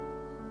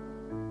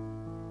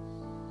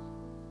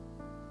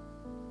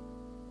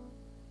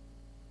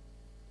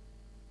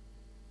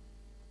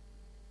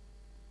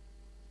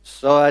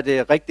så er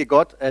det rigtig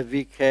godt, at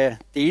vi kan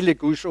dele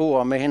Guds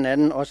ord med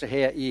hinanden, også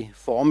her i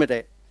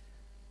formiddag.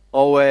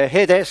 Og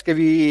her i dag skal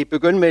vi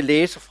begynde med at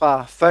læse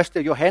fra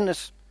 1.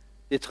 Johannes,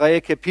 det 3.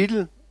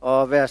 kapitel,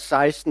 og vers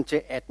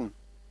 16-18.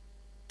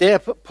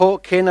 Derpå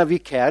kender vi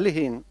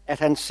kærligheden, at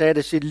han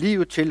satte sit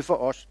liv til for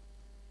os.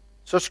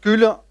 Så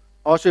skylder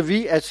også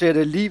vi at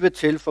sætte livet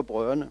til for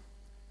brødrene.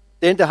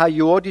 Den, der har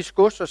jordisk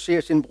gods og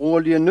ser sin bror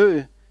lide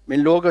nød, men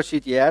lukker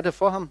sit hjerte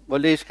for ham,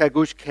 hvorledes kan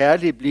Guds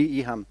kærlighed blive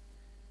i ham?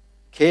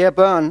 Kære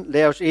børn,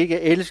 lad os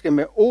ikke elske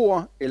med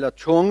ord eller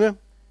tunge,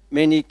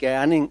 men i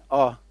gerning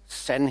og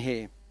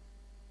sandhed.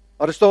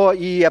 Og det står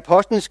i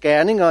Apostlenes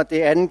Gerninger,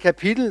 det 2.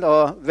 kapitel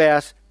og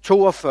vers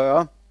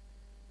 42.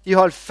 De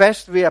holdt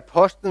fast ved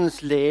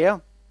apostlenes lære,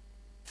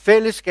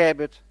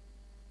 fællesskabet,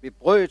 ved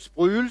brødets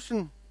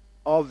brydelsen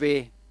og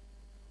ved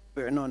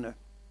bønnerne.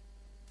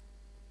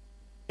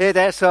 Her i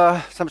dag,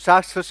 som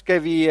sagt, så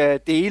skal vi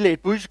dele et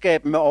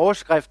budskab med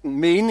overskriften: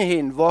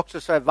 Menigheden vokser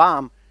sig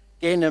varm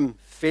gennem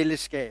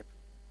fællesskab.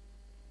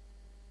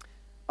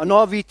 Og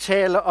når vi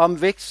taler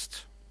om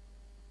vækst,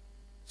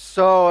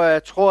 så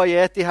tror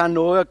jeg, at det har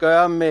noget at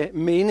gøre med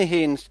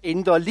menighedens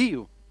indre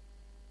liv.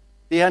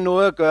 Det har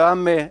noget at gøre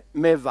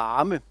med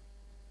varme.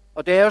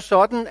 Og det er jo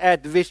sådan, at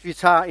hvis vi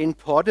tager en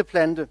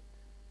potteplante,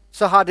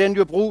 så har den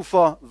jo brug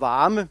for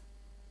varme.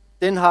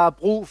 Den har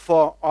brug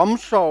for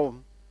omsorg,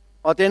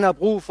 og den har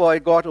brug for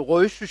et godt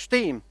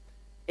rødsystem.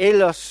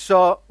 Ellers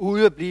så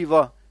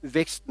udebliver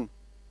væksten.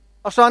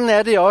 Og sådan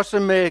er det også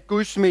med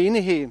Guds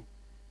menighed.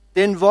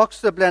 Den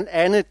vokser blandt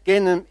andet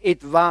gennem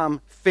et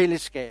varmt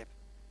fællesskab.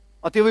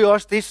 Og det var jo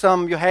også det,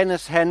 som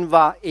Johannes han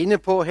var inde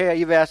på her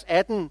i vers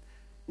 18,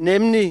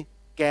 nemlig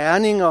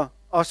gerninger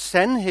og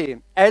sandhed.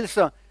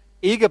 Altså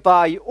ikke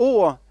bare i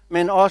ord,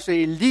 men også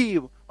i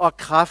liv og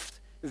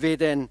kraft ved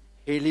den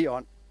hellige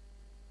ånd.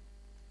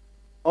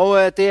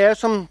 Og det er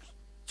som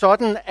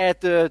sådan,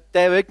 at der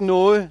er jo ikke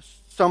noget,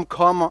 som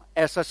kommer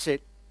af sig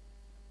selv.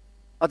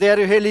 Og det er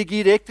det jo heller ikke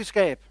i et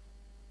ægteskab.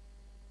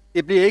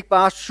 Det bliver ikke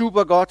bare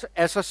super godt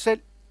af sig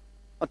selv.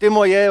 Og det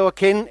må jeg jo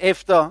erkende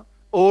efter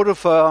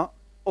 48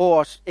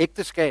 års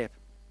ægteskab.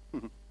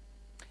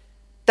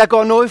 Der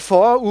går noget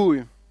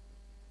forud.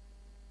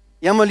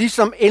 Jeg må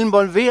ligesom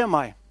involvere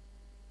mig.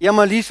 Jeg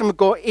må ligesom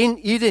gå ind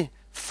i det,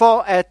 for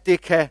at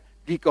det kan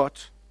blive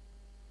godt.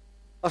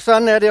 Og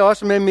sådan er det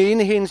også med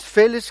menighedens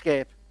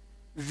fællesskab.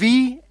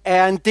 Vi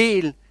er en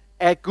del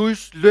af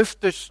Guds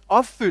løftes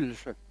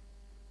opfyldelse.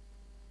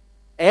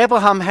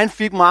 Abraham, han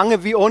fik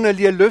mange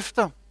vidunderlige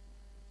løfter.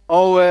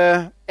 Og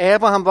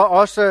Abraham var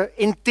også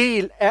en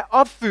del af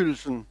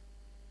opfyldelsen.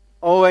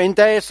 Og en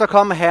dag så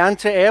kom Herren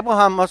til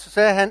Abraham, og så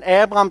sagde han: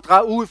 Abraham,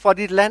 drag ud fra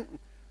dit land,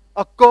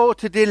 og gå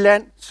til det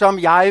land, som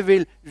jeg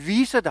vil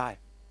vise dig.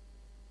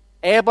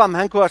 Abraham,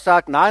 han kunne have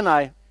sagt: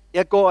 nej,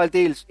 jeg går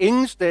aldeles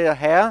ingen steder,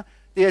 Herre.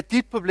 Det er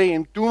dit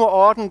problem. Du må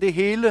ordne det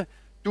hele.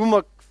 Du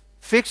må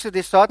fikse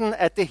det sådan,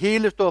 at det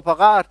hele står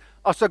parat,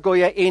 og så går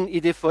jeg ind i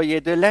det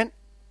forjættede land.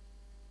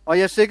 Og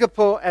jeg er sikker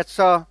på, at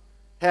så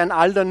har han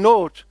aldrig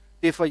nået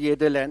det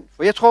forjættede land.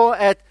 For jeg tror,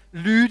 at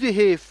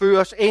lydighed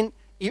føres ind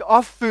i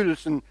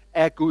opfyldelsen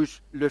af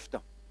Guds løfter.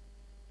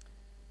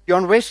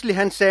 John Wesley,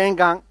 han sagde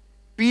engang: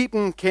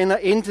 Bibelen kender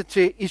intet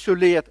til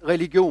isoleret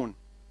religion.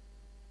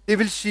 Det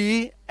vil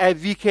sige,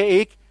 at vi kan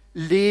ikke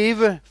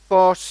leve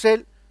for os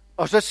selv,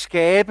 og så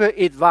skabe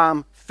et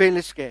varmt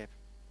fællesskab.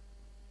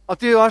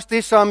 Og det er også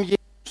det, som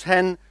Jesus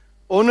han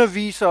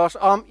underviser os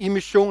om i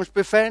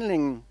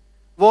missionsbefalingen,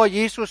 hvor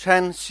Jesus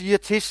han siger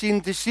til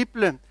sine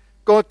disciple: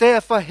 gå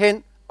derfor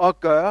hen og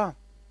gør.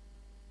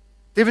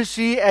 Det vil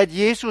sige, at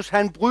Jesus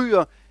han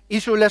bryder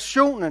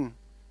isolationen,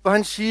 for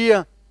han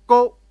siger: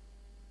 gå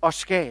og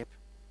skab.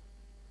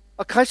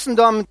 Og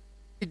kristendommen er en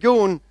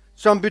religion,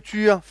 som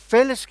betyder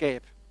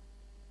fællesskab.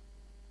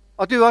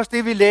 Og det er også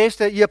det, vi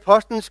læste i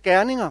Apostlenes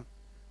Gerninger.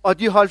 Og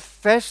de holdt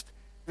fast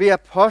ved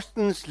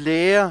apostlenes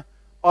lære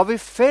og ved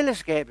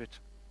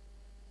fællesskabet.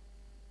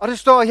 Og det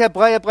står her i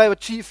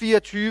Hebræerbrevet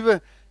 10:24: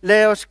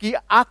 lad os give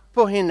agt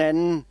på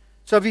hinanden,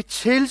 så vi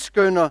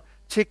tilskynder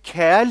til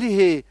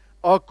kærlighed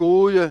og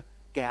gode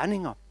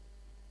gerninger.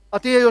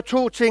 Og det er jo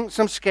to ting,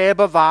 som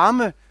skaber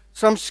varme,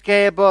 som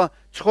skaber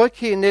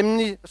tryghed,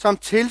 nemlig som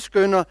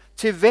tilskynder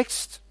til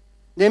vækst,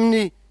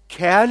 nemlig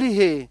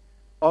kærlighed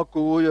og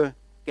gode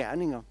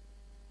gerninger.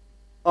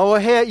 Og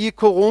her i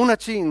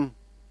coronatiden,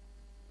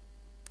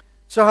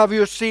 så har vi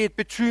jo set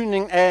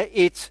betydning af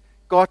et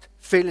godt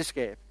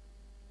fællesskab.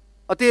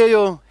 Og det er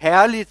jo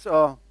herligt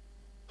og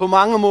på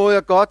mange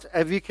måder godt,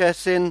 at vi kan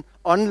sende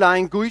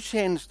online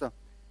gudstjenester.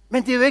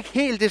 Men det er jo ikke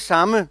helt det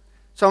samme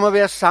som at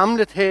være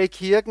samlet her i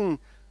kirken,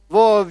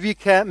 hvor vi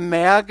kan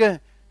mærke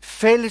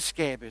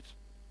fællesskabet,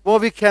 hvor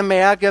vi kan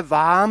mærke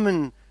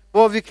varmen,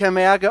 hvor vi kan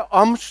mærke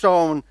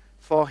omsorgen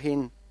for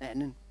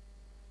hinanden.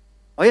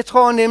 Og jeg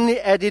tror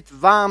nemlig, at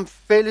et varmt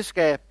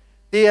fællesskab,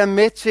 det er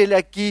med til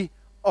at give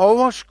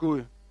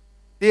overskud.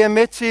 Det er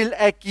med til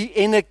at give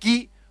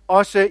energi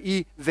også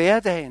i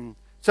hverdagen,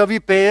 så vi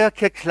bedre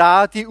kan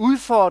klare de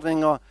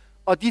udfordringer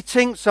og de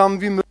ting,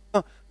 som vi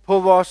møder på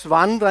vores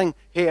vandring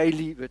her i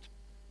livet.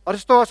 Og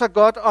det står så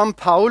godt om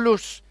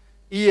Paulus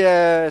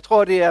jeg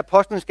tror det er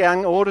Apostlenes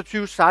Gerninger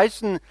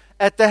 28:16,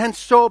 at da han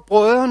så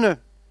brødrene,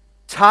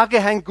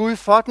 takke han Gud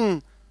for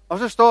den, og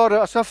så står det,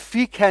 og så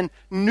fik han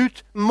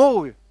nyt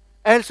mod.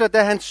 Altså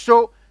da han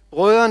så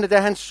brødrene, da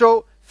han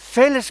så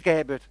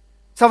fællesskabet,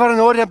 så var der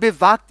noget, der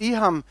blev vakt i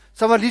ham.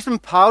 Så var det ligesom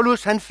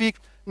Paulus, han fik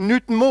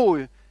nyt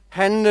mod.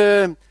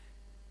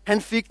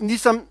 Han fik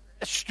ligesom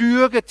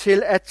styrke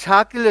til at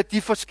takle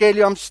de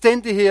forskellige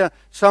omstændigheder,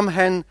 som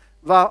han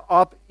var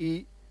op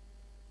i.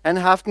 Han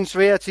har haft en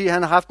svær tid,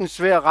 han har haft en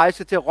svær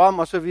rejse til Rom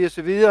osv.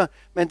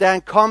 Men da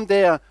han kom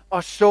der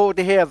og så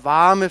det her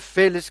varme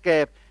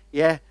fællesskab,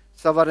 ja,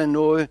 så var der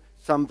noget,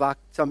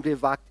 som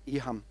blev vakt i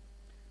ham.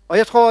 Og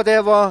jeg tror,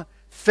 der hvor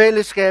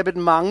fællesskabet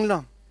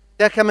mangler,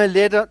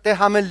 der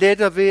har man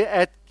lettere ved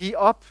at give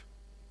op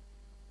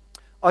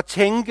og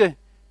tænke,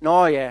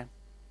 nå ja,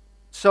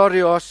 så er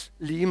det også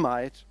lige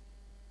meget.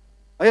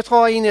 Og jeg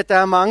tror egentlig, at der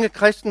er mange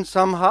kristne,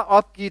 som har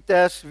opgivet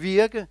deres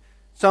virke,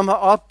 som har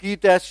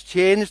opgivet deres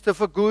tjeneste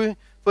for Gud,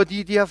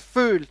 fordi de har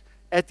følt,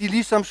 at de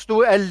ligesom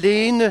stod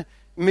alene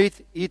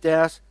midt i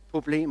deres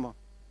problemer.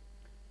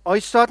 Og i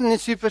sådan en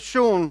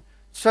situation,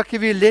 så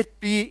kan vi let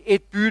blive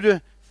et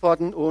bytte for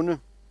den onde,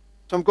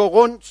 som går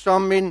rundt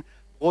som en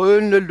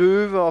brølende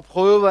løve og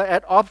prøver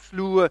at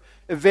opsluge,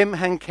 hvem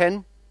han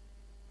kan.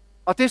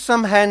 Og det,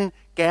 som han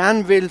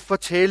gerne vil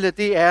fortælle,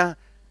 det er,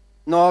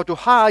 når du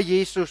har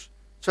Jesus,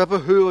 så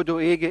behøver du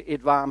ikke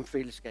et varmt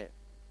fællesskab.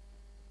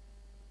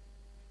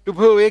 Du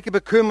behøver ikke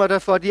bekymre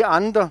dig for de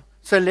andre,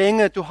 så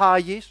længe du har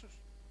Jesus.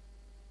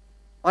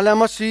 Og lad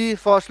mig sige,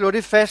 for at slå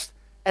det fast,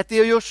 at det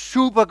er jo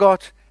super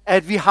godt,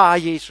 at vi har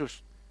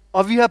Jesus.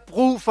 Og vi har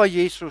brug for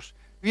Jesus.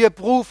 Vi har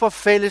brug for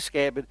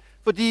fællesskabet.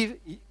 Fordi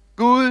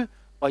Gud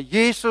og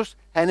Jesus,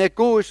 han er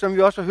god, som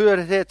vi også har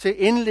hørt her til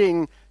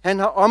indledningen. Han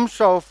har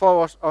omsorg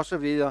for os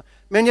osv.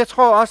 Men jeg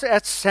tror også,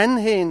 at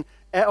sandheden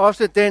er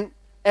også den,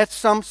 at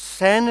som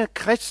sande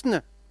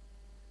kristne,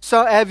 så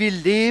er vi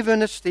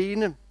levende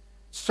stene,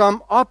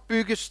 som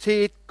opbygges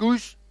til et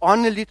Guds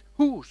åndeligt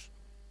hus.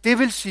 Det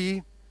vil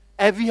sige,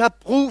 at vi har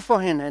brug for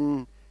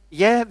hinanden.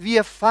 Ja, vi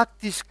er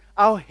faktisk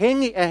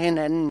afhængige af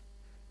hinanden,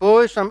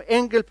 både som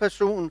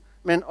enkeltperson,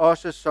 men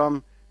også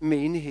som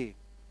menighed.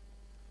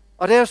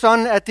 Og det er jo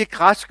sådan, at det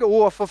græske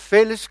ord for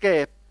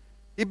fællesskab,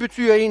 det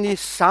betyder egentlig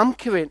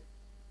samkvem.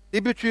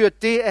 Det betyder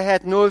det at have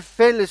noget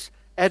fælles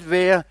at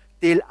være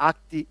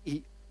delagtig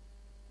i.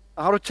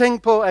 Og har du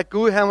tænkt på, at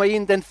Gud han var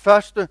en den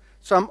første,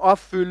 som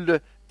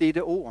opfyldte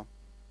dette ord?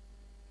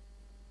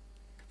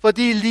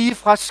 Fordi lige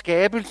fra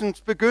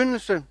skabelsens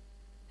begyndelse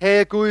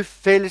havde Gud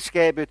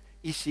fællesskabet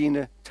i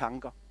sine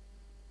tanker.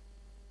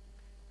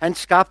 Han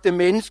skabte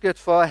mennesket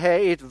for at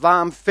have et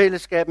varmt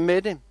fællesskab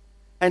med det.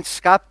 Han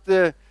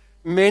skabte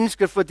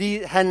mennesket,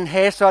 fordi han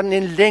havde sådan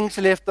en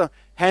længsel efter,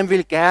 han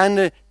vil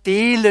gerne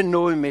dele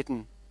noget med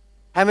den.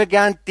 Han vil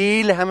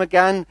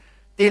gerne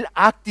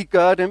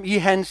delagtiggøre dem i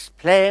hans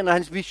planer,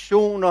 hans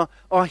visioner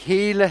og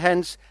hele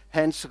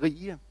hans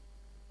rige.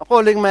 Og prøv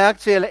at lægge mærke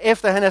til, at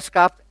efter han har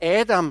skabt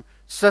Adam,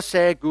 så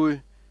sagde Gud,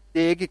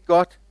 det er ikke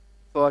godt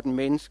for et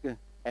menneske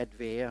at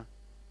være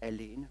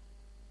alene.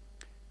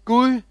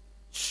 Gud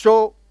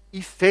så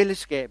i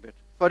fællesskabet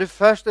for det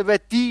første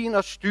værdien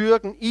og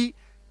styrken i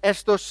at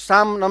stå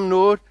sammen om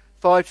noget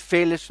for et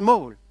fælles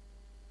mål.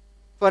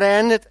 For det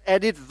andet,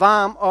 at et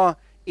varmt og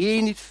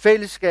enigt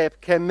fællesskab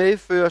kan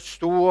medføre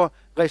store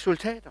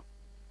resultater.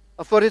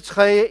 Og for det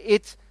tredje,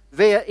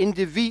 hver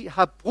individ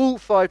har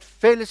brug for et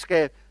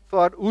fællesskab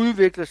for at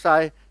udvikle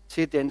sig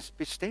til dens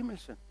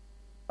bestemmelse.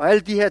 Og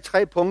alle de her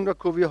 3 punkter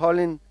kunne vi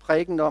holde en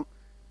prædiken om.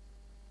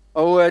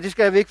 Og det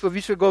skal vi ikke, for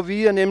vi skal gå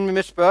videre nemlig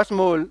med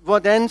spørgsmål.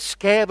 Hvordan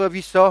skaber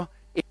vi så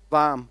et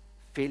varmt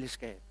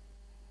fællesskab?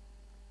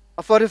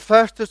 Og for det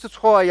første, så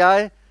tror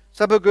jeg,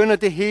 så begynder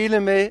det hele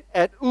med,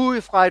 at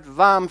ud fra et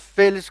varmt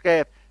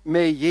fællesskab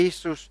med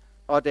Jesus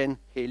og den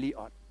hellige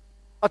ånd.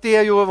 Og det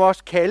er jo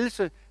vores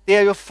kaldelse. Det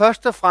er jo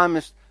først og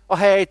fremmest at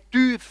have et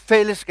dybt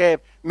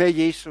fællesskab med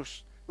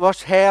Jesus.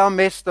 Vores herre og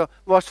mester,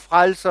 vores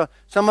frelser,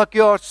 som har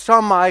gjort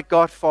så meget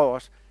godt for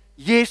os.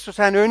 Jesus,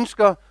 han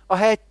ønsker at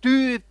have et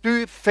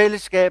dybt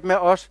fællesskab med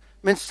os,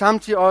 men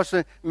samtidig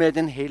også med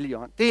den hellige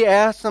ånd. Det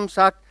er, som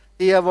sagt,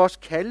 det er vores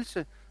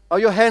kaldelse.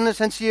 Og Johannes,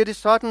 han siger det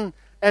sådan,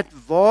 at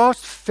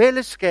vores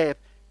fællesskab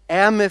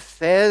er med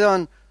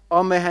faderen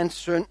og med hans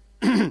søn,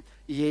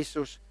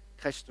 Jesus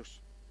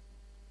Kristus.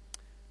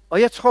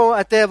 Og jeg tror,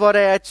 at der, hvor der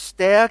er et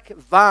stærkt,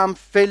 varmt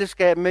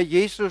fællesskab med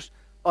Jesus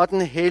og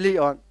den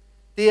hellige ånd,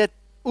 det er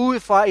ud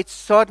fra et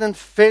sådan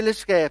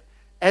fællesskab,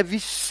 at vi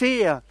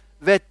ser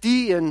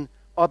værdien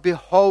og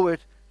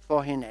behovet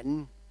for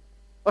hinanden.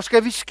 Og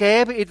skal vi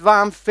skabe et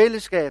varmt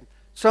fællesskab,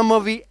 så må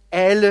vi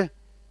alle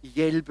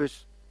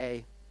hjælpes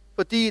af.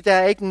 Fordi der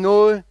er ikke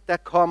noget, der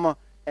kommer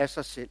af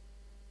sig selv.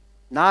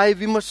 Nej,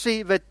 vi må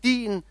se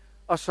værdien,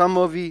 og så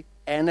må vi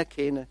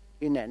anerkende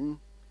hinanden.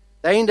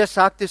 Der er en, der har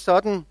sagt det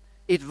sådan,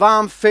 et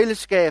varmt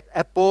fællesskab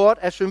er båret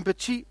af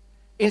sympati,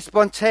 en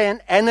spontan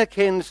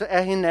anerkendelse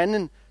af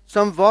hinanden,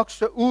 som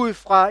vokser ud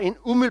fra en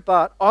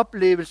umiddelbar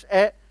oplevelse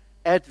af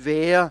at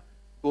være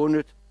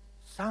bundet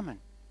sammen.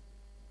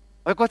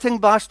 Og jeg kan godt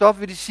tænke bare at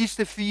stoppe ved de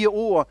sidste 4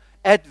 ord.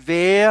 At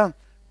være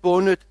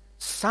bundet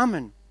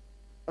sammen.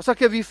 Og så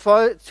kan vi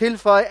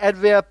tilføje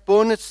at være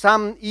bundet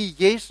sammen i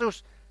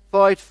Jesus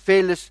for et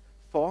fælles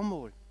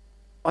formål.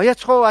 Og jeg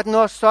tror, at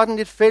når sådan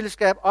et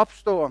fællesskab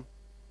opstår,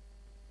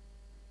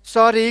 så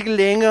er det ikke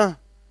længere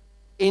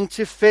en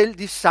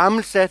tilfældig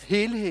sammensat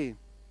helhed.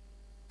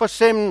 For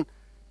eksempel,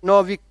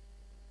 når vi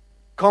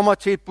kommer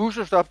til et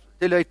busstop,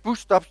 eller et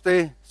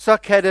busstopsted, så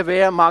kan det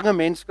være mange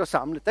mennesker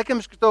samlet. Der kan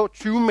måske stå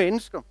 20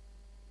 mennesker.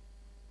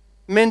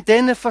 Men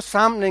denne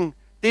forsamling,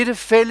 dette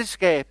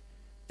fællesskab,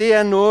 det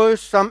er noget,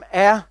 som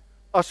er,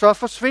 og så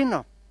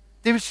forsvinder.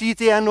 Det vil sige,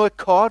 det er noget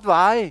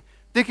kortvarigt.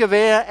 Det kan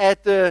være,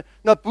 at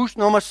når bus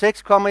nummer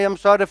 6 kommer, jamen,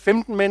 så er der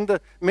 15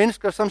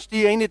 mennesker, som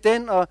stiger ind i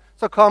den, og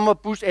så kommer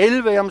bus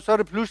 11, jamen, så er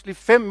der pludselig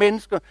 5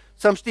 mennesker,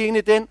 som stiger ind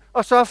i den,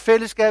 og så er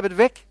fællesskabet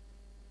væk.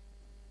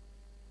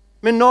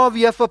 Men når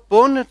vi er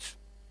forbundet,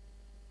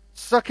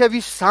 så kan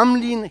vi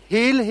sammenligne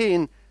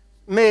helheden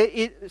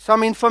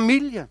som en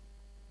familie.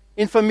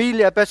 En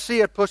familie er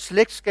baseret på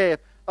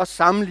slægtskab og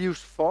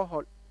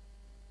samlivsforhold.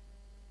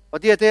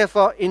 Og det er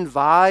derfor en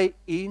varig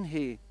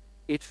enhed,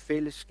 et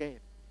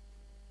fællesskab.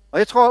 Og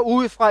jeg tror,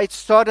 ud fra et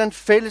sådan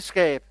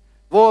fællesskab,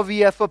 hvor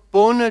vi er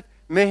forbundet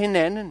med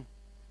hinanden,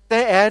 der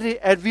er det,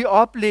 at vi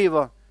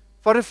oplever,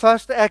 for det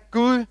første, at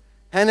Gud,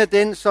 han er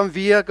den, som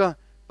virker,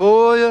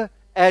 både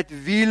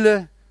at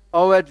ville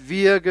og at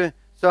virke,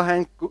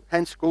 så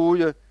hans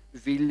gode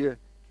vilje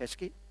kan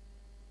ske.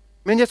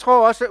 Men jeg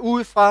tror også, at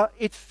ud fra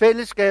et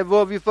fællesskab,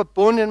 hvor vi er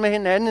forbundet med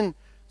hinanden,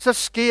 så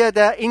sker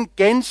der en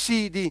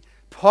gensidig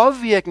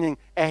påvirkning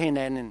af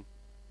hinanden.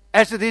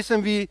 Altså det,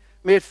 som vi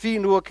med et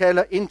fint ord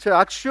kalder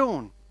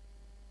interaktion.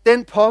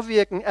 Den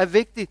påvirkning er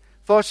vigtig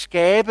for at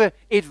skabe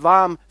et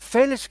varmt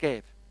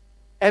fællesskab.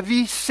 At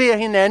vi ser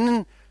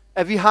hinanden,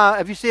 at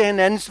vi ser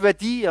hinandens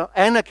værdier,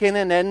 anerkender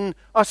hinanden,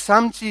 og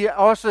samtidig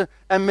også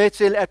er med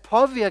til at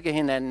påvirke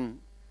hinanden.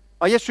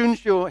 Og jeg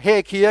synes jo, her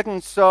i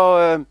kirken,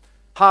 så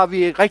har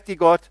vi et rigtig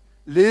godt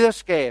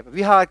lederskab.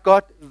 Vi har et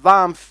godt,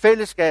 varmt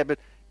fællesskab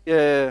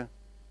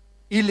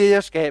i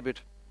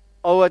lederskabet.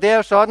 Og det er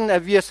jo sådan,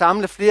 at vi er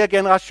samlet flere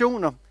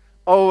generationer.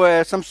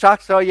 Og som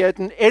sagt, så er jeg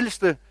den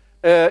ældste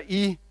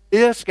i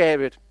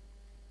lederskabet.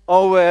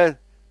 Og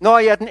når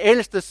jeg er den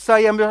ældste, så er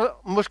jeg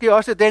måske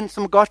også den,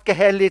 som godt kan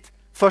have lidt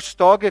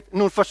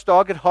nogle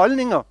forstokket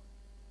holdninger.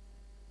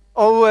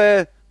 Og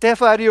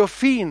derfor er det jo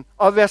fint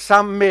at være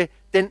sammen med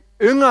den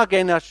yngre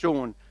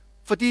generation.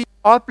 Fordi jeg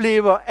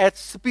oplever, at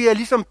så bliver jeg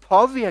ligesom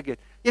påvirket.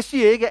 Jeg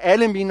siger ikke, at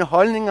alle mine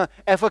holdninger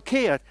er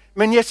forkert.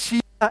 Men jeg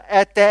siger,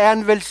 at der er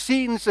en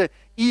velsignelse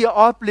i at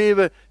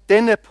opleve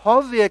denne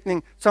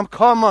påvirkning, som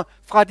kommer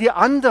fra de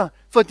andre,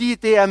 fordi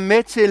det er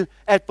med til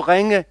at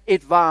bringe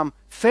et varmt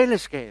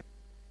fællesskab.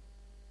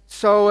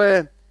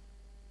 Så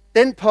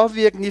den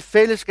påvirkning i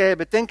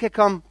fællesskabet, den kan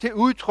komme til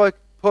udtryk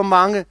på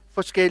mange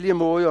forskellige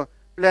måder.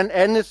 Blandt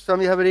andet,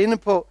 som jeg har været inde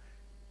på,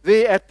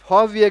 ved at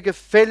påvirke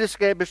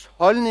fællesskabets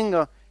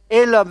holdninger,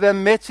 eller være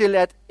med til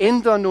at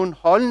ændre nogle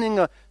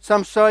holdninger,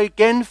 som så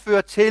igen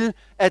fører til,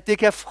 at det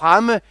kan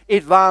fremme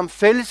et varmt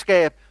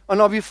fællesskab. Og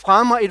når vi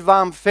fremmer et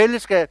varmt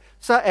fællesskab,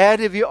 så er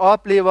det, vi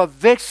oplever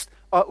vækst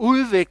og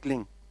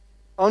udvikling.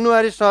 Og nu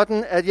er det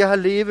sådan, at jeg har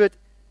levet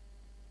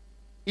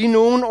i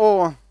nogle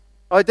år,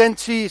 og i den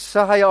tid,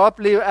 så har jeg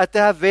oplevet, at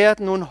der har været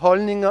nogle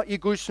holdninger i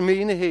Guds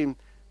menighed,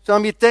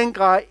 som i den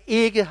grad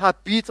ikke har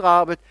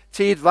bidraget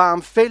til et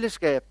varmt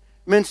fællesskab,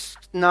 men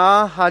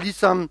snarere har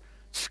ligesom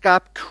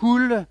skabt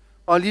kulde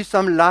og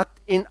ligesom lagt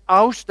en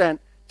afstand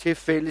til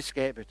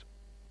fællesskabet.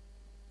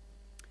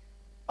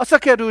 Og så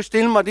kan du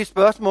stille mig de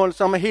spørgsmål,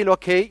 som er helt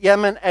okay.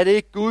 Jamen, er det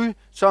ikke Gud,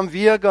 som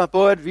virker,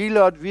 både at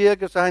ville og at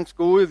virke, så hans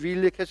gode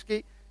vilje kan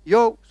ske?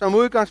 Jo, som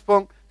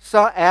udgangspunkt,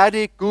 så er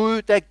det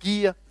Gud, der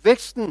giver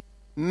væksten.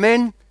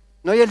 Men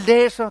når jeg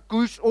læser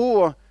Guds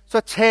ord, så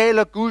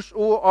taler Guds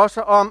ord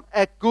også om,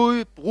 at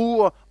Gud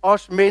bruger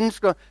os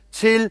mennesker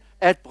til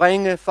at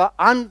bringe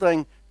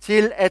forandring,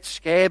 til at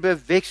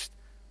skabe vækst.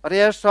 Og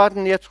det er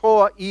sådan, jeg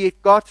tror, i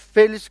et godt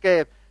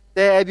fællesskab,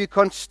 der er vi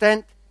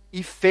konstant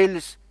i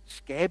fælles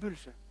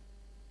skabelse.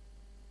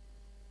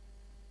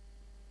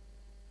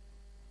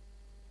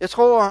 Jeg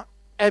tror,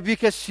 at vi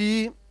kan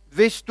sige,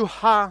 hvis du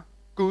har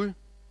Gud,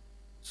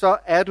 så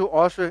er du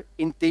også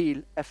en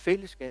del af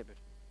fællesskabet.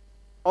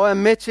 Og er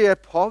med til at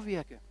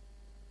påvirke.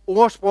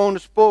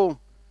 Ordsprogenes bog,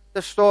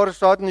 der står det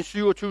sådan i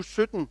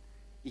 27:17,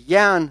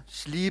 jern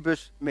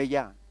slibes med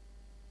jern.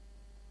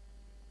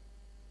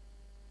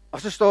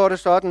 Og så står det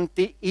sådan,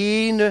 det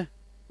ene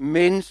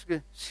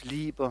menneske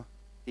sliber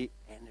det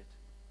andet.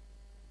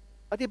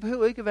 Og det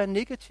behøver ikke være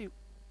negativt,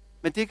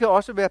 men det kan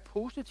også være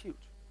positivt,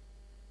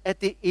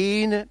 at det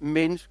ene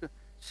menneske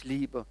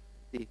sliber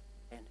det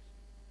andet.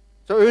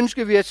 Så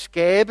ønsker vi at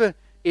skabe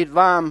et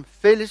varmt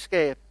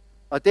fællesskab,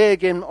 og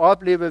derigennem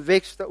opleve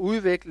vækst og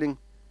udvikling,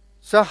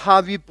 så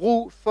har vi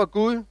brug for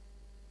Gud,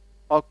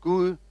 og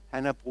Gud,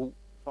 han har brug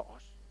for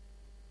os.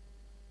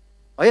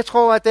 Og jeg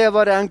tror, at der,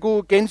 hvor der er en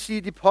god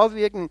gensidig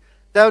påvirkning,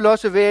 der vil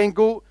også være en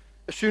god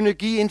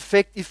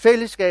synergieffekt i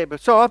fællesskabet,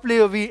 så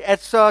oplever vi,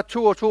 at så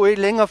 2 og 2 er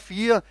ikke længere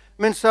 4,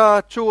 men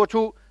så 2 og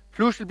 2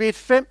 pludselig bliver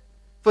 5,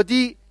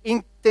 fordi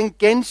den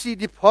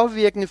gensidige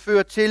påvirkning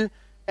fører til,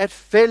 at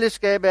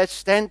fællesskabet er i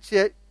stand til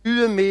at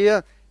yde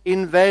mere,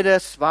 end hvad der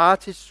svarer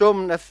til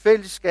summen af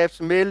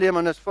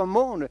fællesskabsmedlemmernes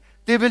formåen.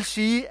 Det vil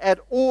sige, at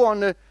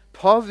ordene,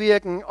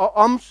 påvirkning og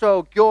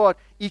omsorg gjort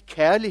i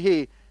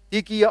kærlighed,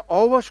 det giver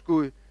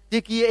overskud,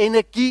 det giver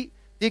energi,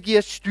 det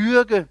giver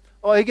styrke,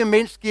 og ikke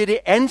mindst giver det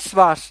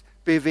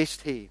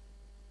ansvarsbevidsthed.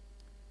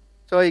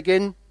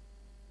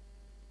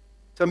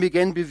 Som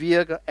igen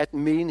bevirker, at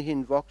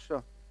menigheden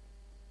vokser.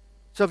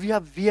 Så vi har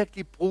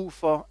virkelig brug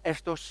for at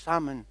stå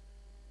sammen,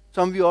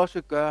 som vi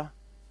også gør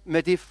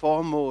med det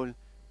formål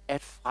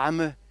at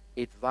fremme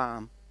et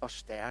varmt og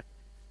stærkt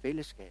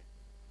fællesskab.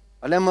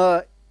 Og lad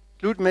mig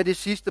slutte med det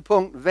sidste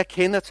punkt. Hvad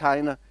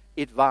kendetegner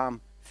et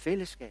varmt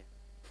fællesskab?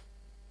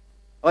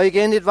 Og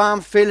igen, et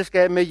varmt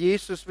fællesskab med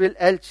Jesus vil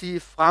altid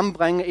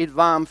frembringe et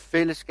varmt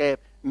fællesskab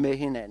med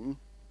hinanden.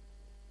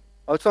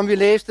 Og som vi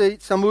læste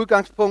som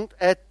udgangspunkt,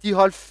 at de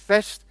holdt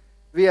fast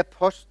ved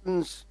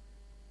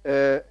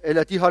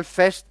de holdt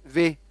fast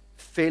ved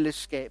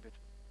fællesskabet.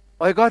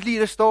 Og jeg kan godt lide,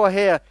 at der står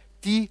her,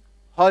 de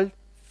holdt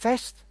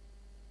fast.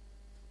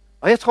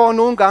 Og jeg tror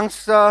nogle gange,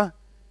 så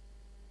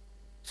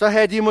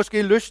havde de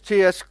måske lyst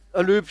til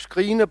at løbe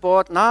skrigende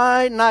bort.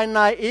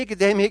 Nej, ikke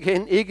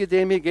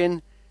dem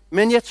igen.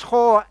 Men jeg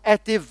tror,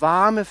 at det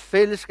varme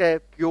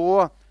fællesskab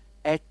gjorde,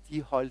 at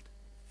de holdt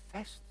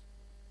fast.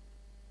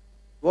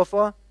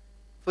 Hvorfor?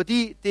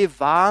 Fordi det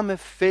varme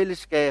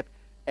fællesskab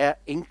er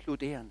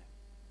inkluderende.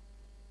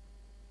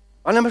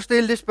 Og lad mig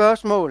stille det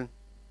spørgsmål.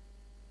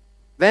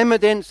 Hvad med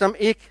den, som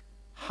ikke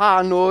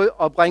har noget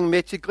at bringe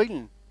med til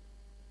grillen?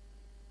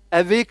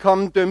 Er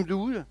vedkommende dømt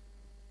ude?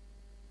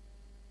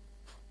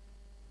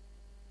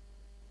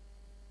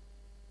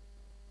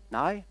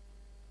 Nej.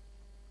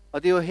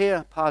 Og det er jo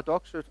her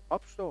paradokset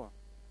opstår.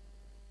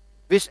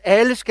 Hvis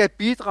alle skal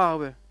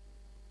bidrage,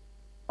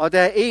 og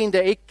der er en,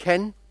 der ikke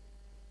kan,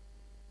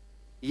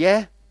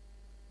 ja,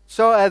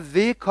 så er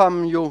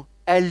vedkommende jo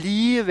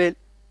alligevel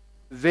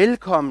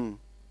velkommen.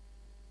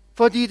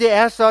 Fordi det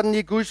er sådan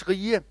i Guds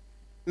rige.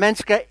 Man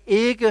skal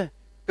ikke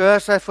gøre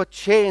sig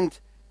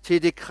fortjent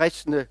til det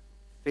kristne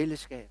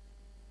fællesskab.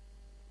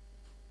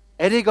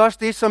 Er det ikke også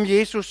det, som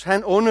Jesus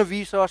han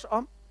underviser os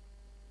om?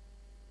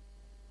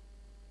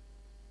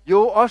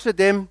 Jo, også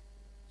dem,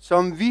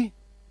 som vi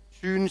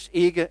synes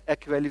ikke er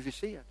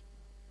kvalificeret.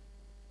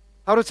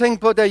 Har du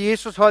tænkt på, da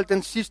Jesus holdt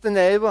den sidste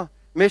nadver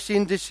med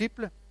sine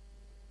disciple?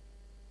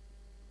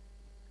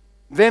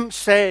 Hvem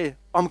sad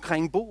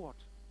omkring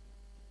bordet?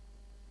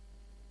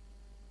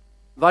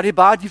 Var det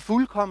bare de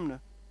fuldkomne?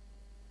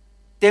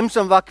 Dem,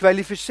 som var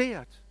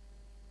kvalificeret?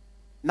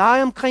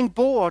 Nej, omkring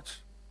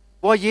bordet,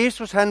 hvor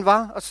Jesus han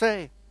var og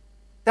sagde,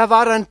 der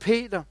var der en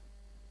Peter,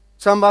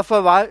 som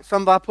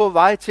var på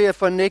vej til at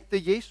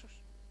fornægte Jesus.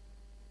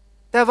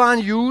 Der var en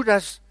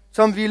Judas,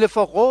 som ville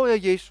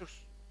forråde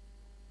Jesus.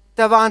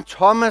 Der var en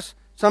Thomas,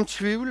 som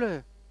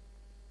tvivlede.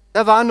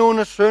 Der var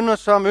nogle sønner,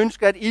 som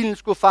ønskede, at ilden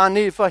skulle fare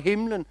ned fra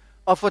himlen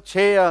og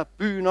fortære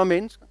byen og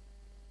mennesker.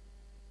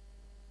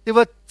 Det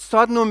var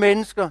sådan nogle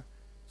mennesker,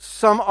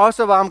 som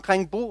også var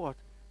omkring bordet.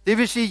 Det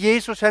vil sige, at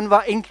Jesus han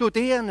var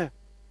inkluderende.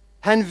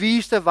 Han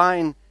viste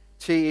vejen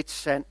til et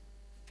sandt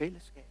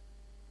fællesskab.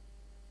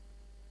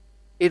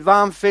 Et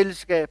varmt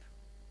fællesskab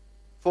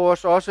får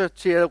os også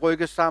til at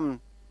rykke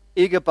sammen.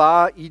 Ikke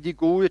bare i de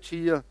gode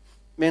tider,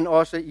 men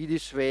også i de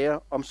svære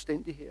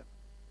omstændigheder.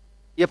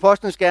 I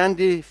Apostlenes Gerninger,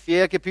 det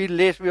 4. kapitel,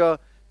 læser vi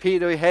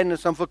Peter og Johannes,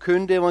 som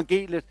forkyndte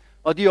evangeliet,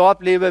 og de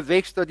oplevede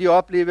vækst, og de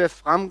oplevede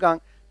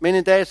fremgang, men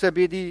en dag så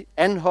blev de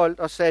anholdt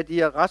og sat i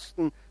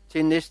arresten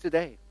til næste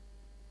dag.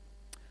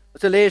 Og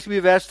så læser vi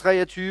i vers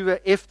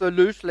 23, efter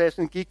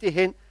løsladelsen gik de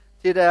hen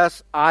til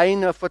deres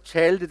egne og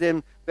fortalte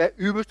dem, hvad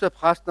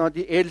ypperstepræsten og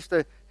de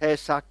ældste havde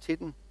sagt til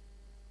dem.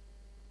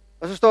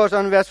 Og så står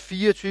sådan i vers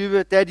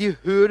 24, da de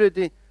hørte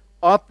det,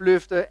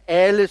 opløftede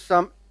alle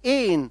som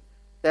en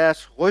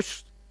deres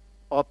røst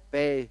og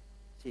bag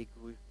til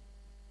Gud. Jeg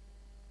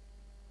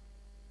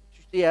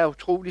synes, det er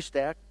utrolig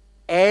stærkt.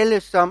 Alle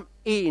som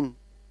en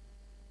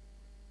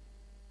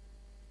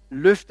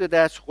løftede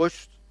deres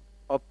røst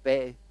og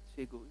bag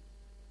til Gud.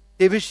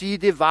 Det vil sige,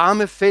 det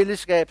varme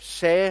fællesskab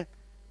sagde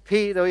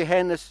Peter og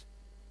Johannes,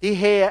 det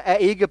her er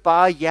ikke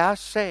bare jeres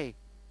sag,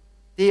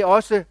 det er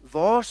også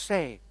vores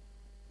sag.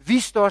 Vi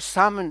står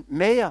sammen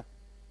med jer.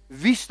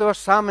 Vi står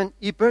sammen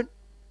i bøn.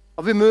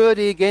 Og vi møder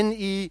det igen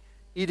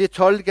i det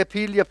 12.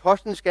 kapitel i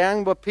Apostlenes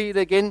Gerninger, hvor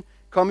Peter igen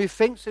kom i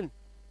fængsel.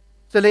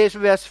 Så læser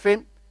vi vers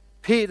 5.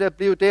 Peter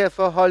blev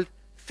derfor holdt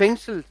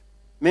fængslet,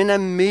 men af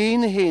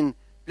menigheden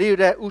blev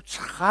der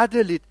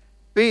utrætteligt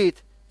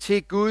bedt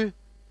til Gud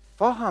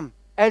for ham.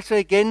 Altså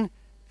igen,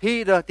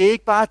 Peter, det er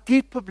ikke bare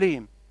dit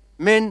problem,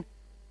 men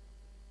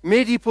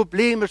midt i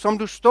problemet, som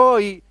du står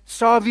i,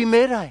 så er vi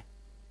med dig.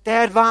 Der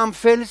er et varmt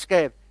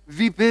fællesskab.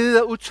 Vi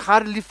beder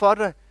utrætteligt for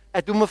dig,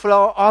 at du må få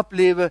lov at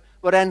opleve,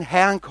 hvordan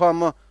Herren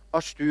kommer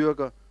og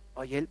styrker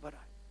og hjælper dig.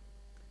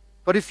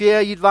 For det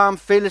fjerde, i et varmt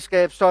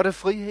fællesskab, så er der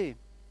frihed.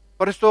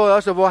 For det står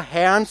også, hvor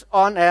Herrens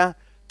ånd er,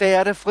 der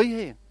er der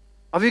frihed.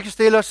 Og vi kan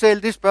stille os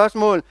selv det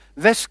spørgsmål,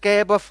 hvad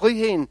skaber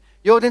friheden?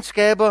 Jo, den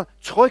skaber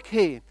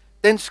tryghed.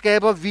 Den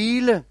skaber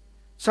hvile,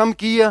 som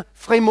giver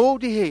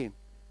frimodighed.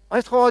 Og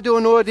jeg tror, det var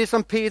noget af det,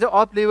 som Peter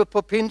oplevede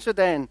på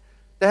pinsedagen,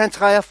 da han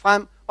træder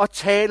frem og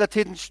taler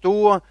til den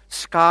store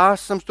skare,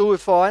 som stod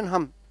foran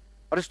ham.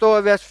 Og det står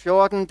i vers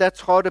 14, der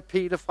trådte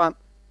Peter frem,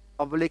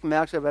 og vil ikke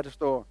mærke sig, hvad der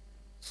står.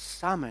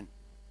 Sammen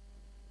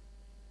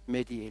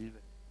med de 11.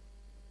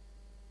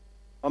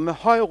 Og med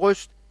høj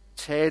røst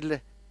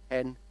talte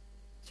han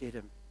til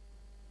dem.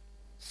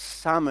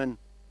 Sammen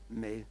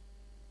med.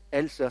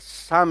 Altså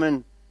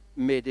sammen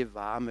med det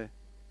varme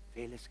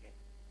fællesskab.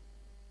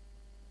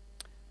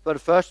 For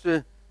det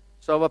første,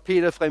 så var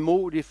Peter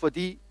frimodig,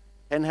 fordi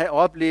han havde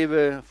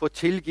oplevet få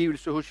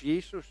tilgivelse hos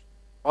Jesus.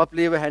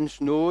 Opleve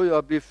hans nåde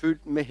og blive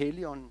fyldt med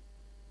Helligånden.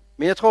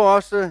 Men jeg tror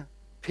også,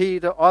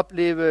 Peter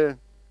oplevede,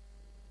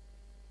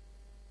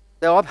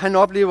 han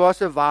oplevede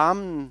også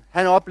varmen.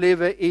 Han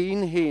oplevede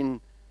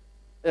enheden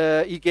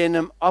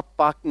igennem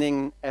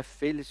opbakningen af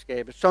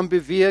fællesskabet, som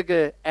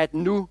bevirkede, at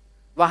nu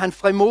var han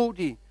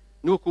frimodig.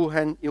 Nu kunne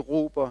han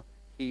erobre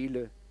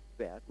hele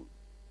verden.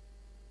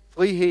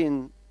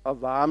 Friheden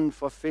og varmen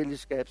for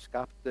fællesskab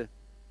skabte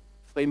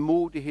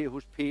frimodighed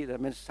hos Peter,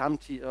 men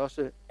samtidig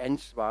også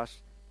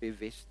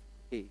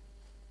ansvarsbevidsthed.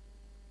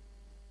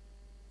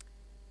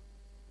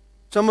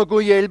 Så må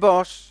Gud hjælpe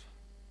os,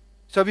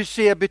 så vi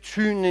ser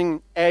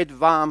betydningen af et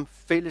varmt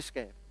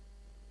fællesskab.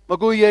 Må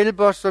Gud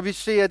hjælpe os, så vi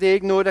ser, at det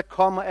ikke er noget, der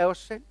kommer af os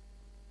selv.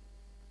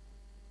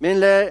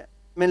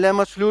 Men lad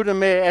mig slutte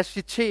med at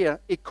citere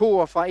et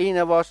kor fra en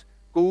af vores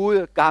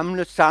gode,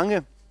 gamle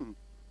sange.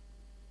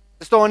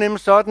 Der står nemlig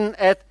sådan,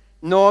 at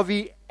når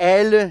vi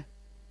alle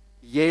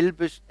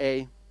hjælpes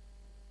af,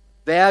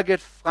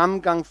 værket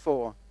fremgang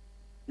får,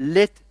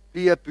 let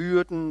bliver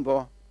byrden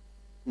vor,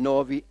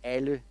 når vi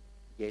alle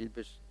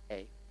hjælpes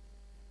af.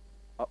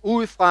 Og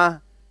ud fra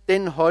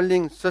den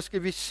holdning, så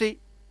skal vi se,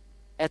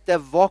 at der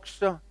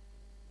vokser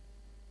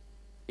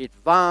et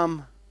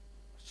varmt,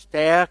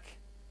 stærkt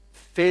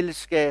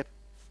fællesskab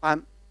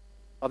frem.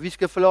 Og vi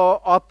skal få lov at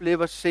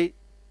opleve og se,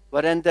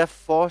 hvordan der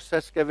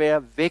fortsat skal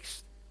være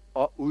vækst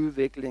og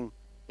udvikling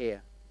her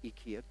i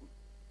kirken.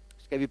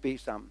 Skal vi bede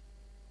sammen.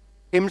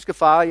 Himmelske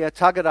Far, jeg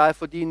takker dig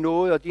for din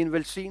nåde og din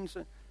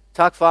velsignelse.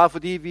 Tak, Far,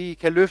 fordi vi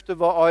kan løfte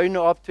vores øjne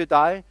op til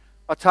dig.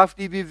 Og tak,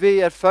 fordi vi ved,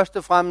 at først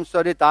og fremmest så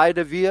er det dig,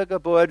 der virker,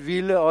 både at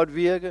ville og at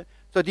virke,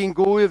 så din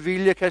gode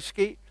vilje kan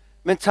ske.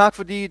 Men tak,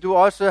 fordi du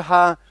også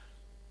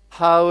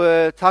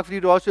tak, fordi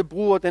du også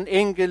bruger den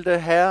enkelte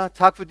Herre.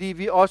 Tak, fordi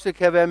vi også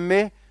kan være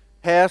med,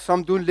 Herre,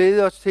 som du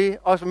leder os til,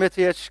 også med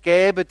til at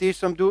skabe det,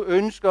 som du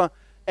ønsker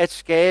at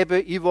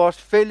skabe i vores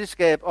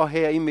fællesskab og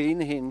her i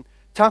menigheden.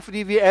 Tak, fordi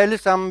vi alle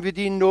sammen ved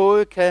din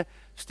nåde kan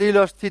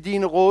stille os til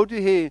din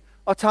rådighed.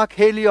 Og tak,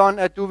 Helligånd,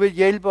 at du vil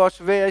hjælpe os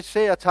hver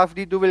især. Tak,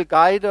 fordi du vil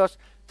guide os.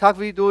 Tak,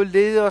 fordi du vil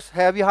lede os,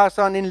 Herre. Vi har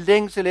sådan en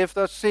længsel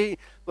efter at se,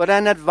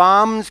 hvordan at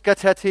varmen skal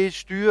tage til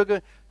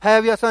styrke.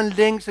 Herre, vi har sådan en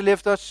længsel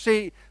efter at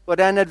se,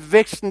 hvordan at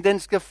væksten den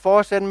skal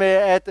fortsætte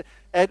med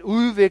at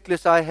udvikle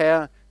sig,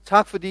 Herre.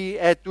 Tak, fordi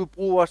at du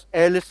bruger os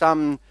alle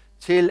sammen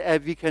til,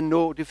 at vi kan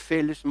nå det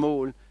fælles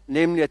mål.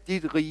 Nemlig, at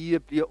dit rige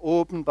bliver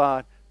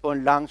åbenbart på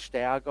en langt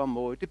stærkere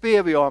måde. Det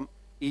beder vi om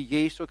i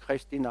Jesu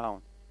Kristi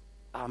navn.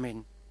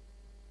 Amen.